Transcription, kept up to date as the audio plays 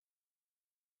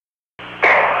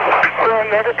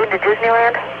you ever been to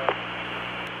Disneyland?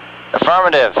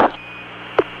 Affirmative.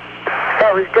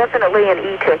 That was definitely an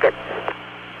e-ticket.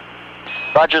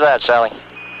 Roger that, Sally.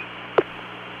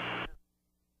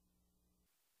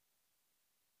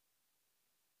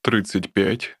 Тридцять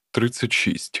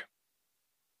 36.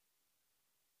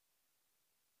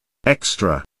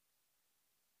 Extra.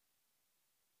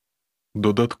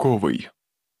 Додатковий.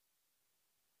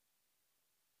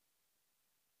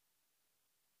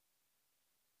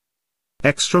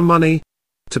 Extra money,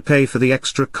 to pay for the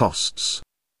extra costs.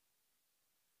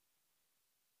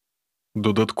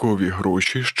 Додаткові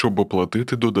гроші, щоб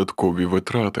оплатити додаткові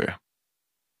витрати.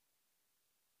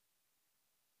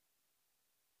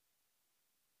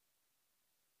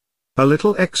 A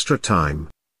little extra time.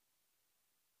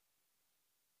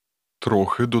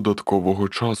 Трохи додаткового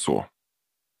часу.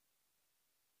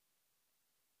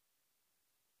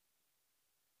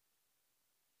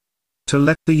 To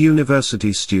let the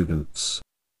university students.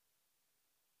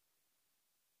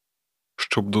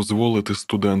 Щоб дозволити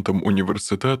студентам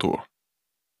університету.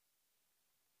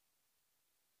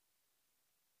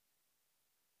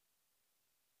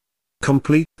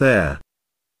 Complete their.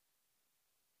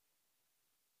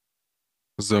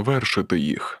 Завершити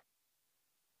їх.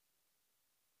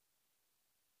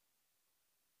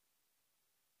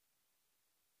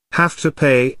 Have to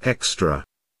pay extra.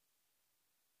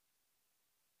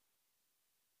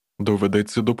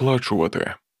 Доведеться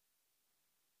доплачувати.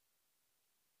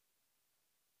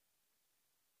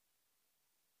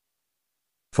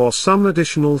 For some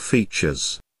additional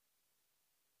features.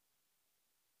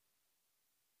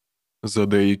 За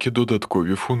деякі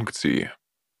додаткові функції.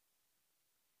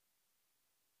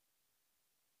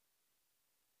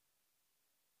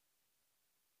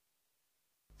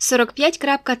 Сорок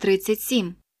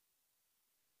 45.37.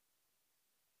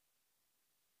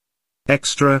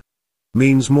 Extra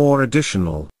means more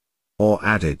additional or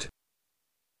added.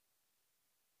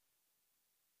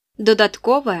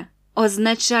 Додаткове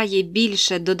означає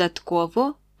більше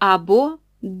додатково або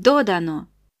додано.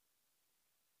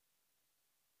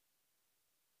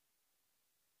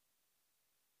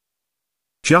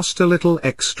 Just a little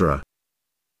extra.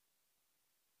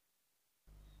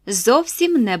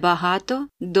 Зовсім небагато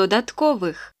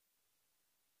додаткових.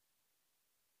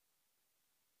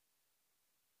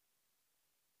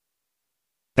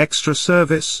 Extra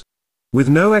service, with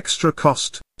no extra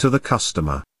cost to the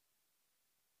customer.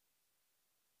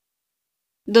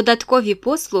 Додаткові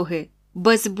послуги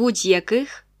без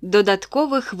будь-яких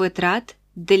додаткових витрат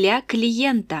для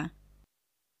клієнта.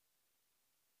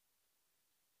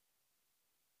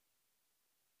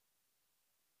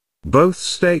 Both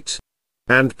state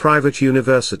and private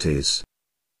universities.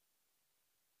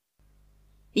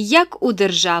 Як у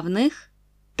державних,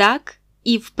 так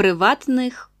і в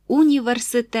приватних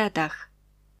університетах.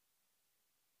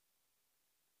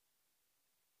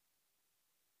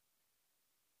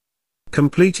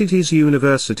 Completed his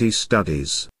university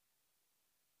studies.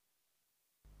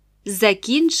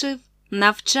 Закінчив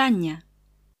навчання.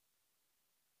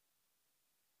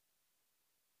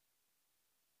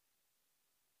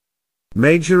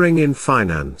 Majoring in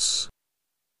finance.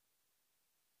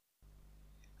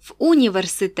 В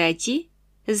університеті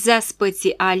за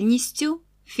спеціальністю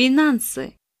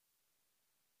фінанси.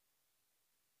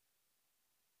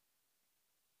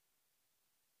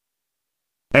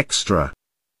 Extra.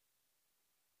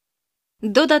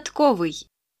 Додатковий.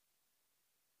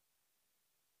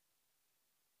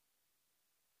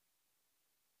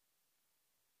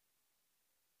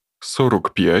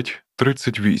 Сорок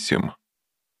 38.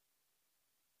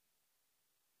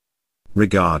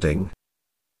 Regarding.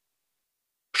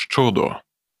 Щодо.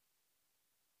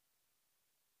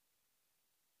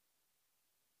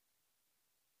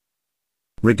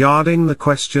 Regarding the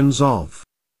questions of.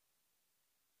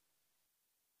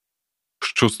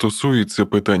 Що стосується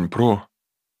питань про.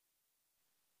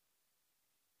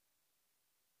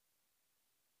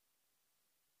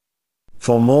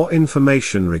 For more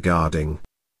information regarding.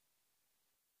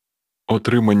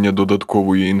 Отримання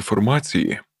додаткової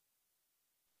інформації.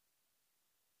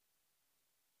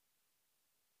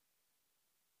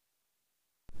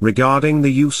 Regarding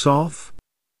the use of.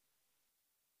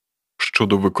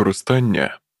 Щодо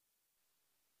використання.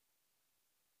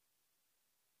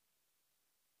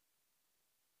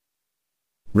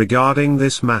 Regarding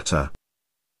this matter.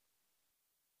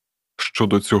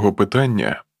 Щодо цього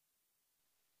питання.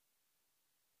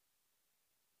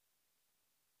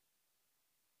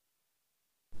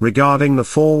 Regarding the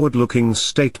forward-looking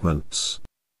statements.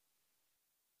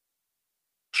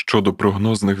 Щодо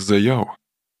прогнозних заяв.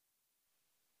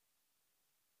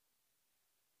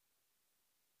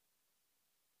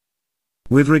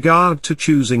 With regard to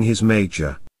choosing his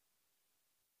major.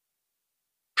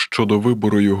 Щодо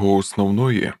вибору його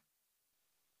основної.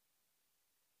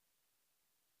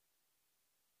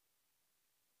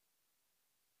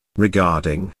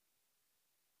 Regarding.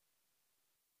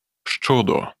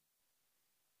 Щодо.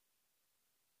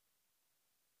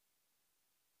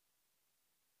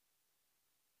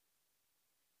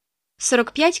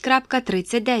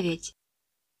 45.39.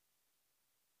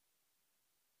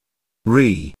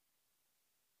 Re.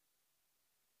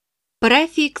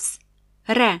 Префікс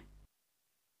ре.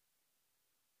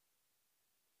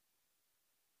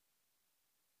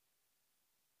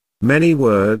 Many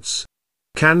words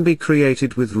can be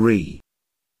created with re.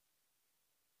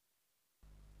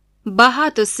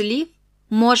 Багато слів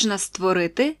можна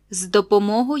створити з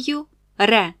допомогою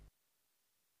ре.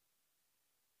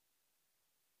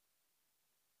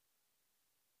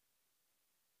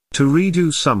 To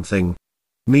redo something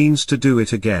means to do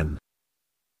it again.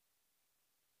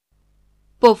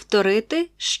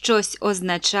 Повторити щось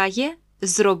означає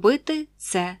зробити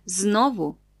це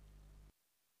знову.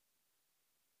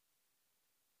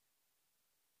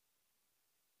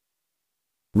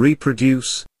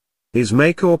 Reproduce is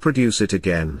make or produce it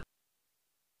again.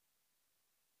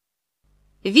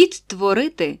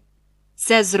 Відтворити –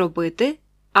 це зробити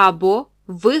або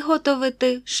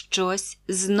виготовити щось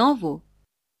знову.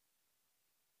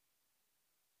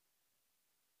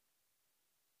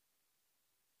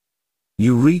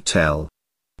 You retell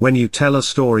when you tell a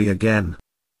story again.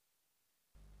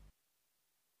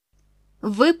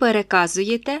 Ви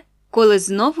переказуєте, коли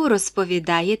знову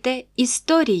розповідаєте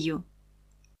історію.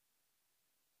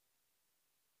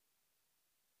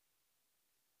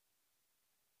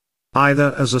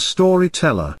 Either as a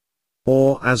storyteller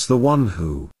or as the one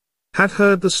who had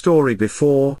heard the story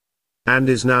before and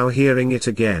is now hearing it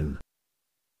again.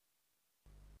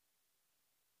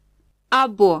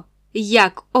 Або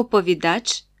як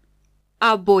оповідач,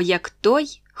 або як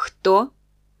той, хто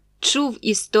чув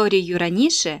історію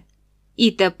раніше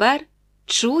і тепер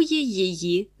чує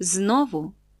її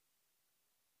знову.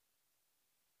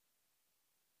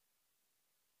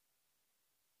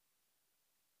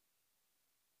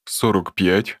 Сорок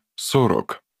п'ять.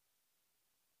 40.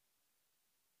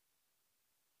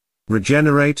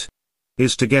 Regenerate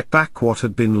is to get back what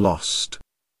had been lost.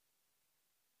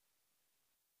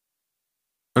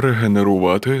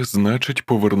 Регенерувати значить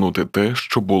повернути те,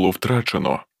 що було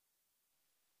втрачено.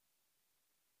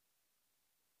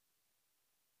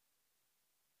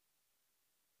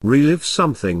 Relive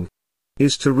something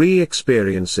is to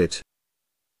re-experience it.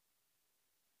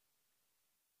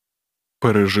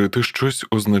 Пережити щось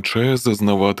означає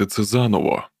зазнавати це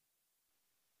заново.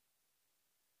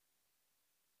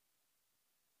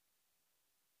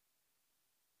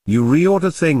 You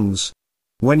reorder things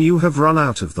when you have run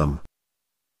out of them.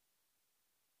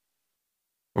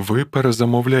 Ви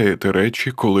перезамовляєте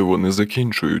речі, коли вони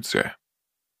закінчуються.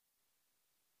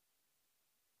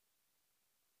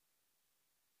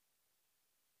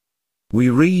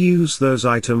 We reuse those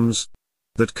items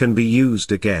that can be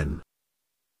used again.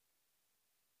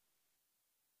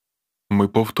 Ми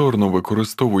повторно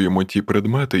використовуємо ті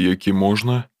предмети, які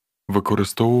можна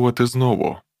використовувати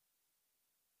знову.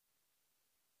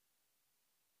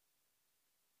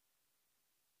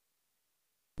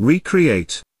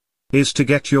 Recreate is to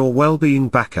get your well-being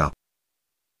back up.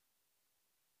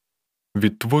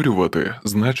 Відтворювати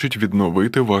значить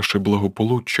відновити ваше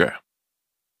благополуччя.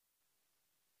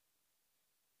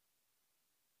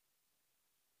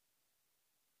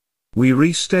 We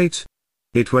restate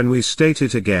it when we state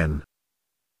it again.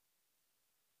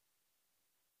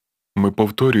 Ми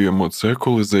повторюємо це,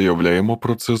 коли заявляємо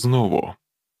про це знову.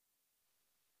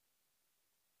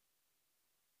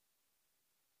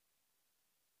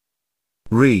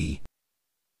 Re.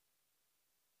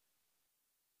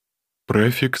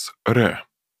 Префікс ре.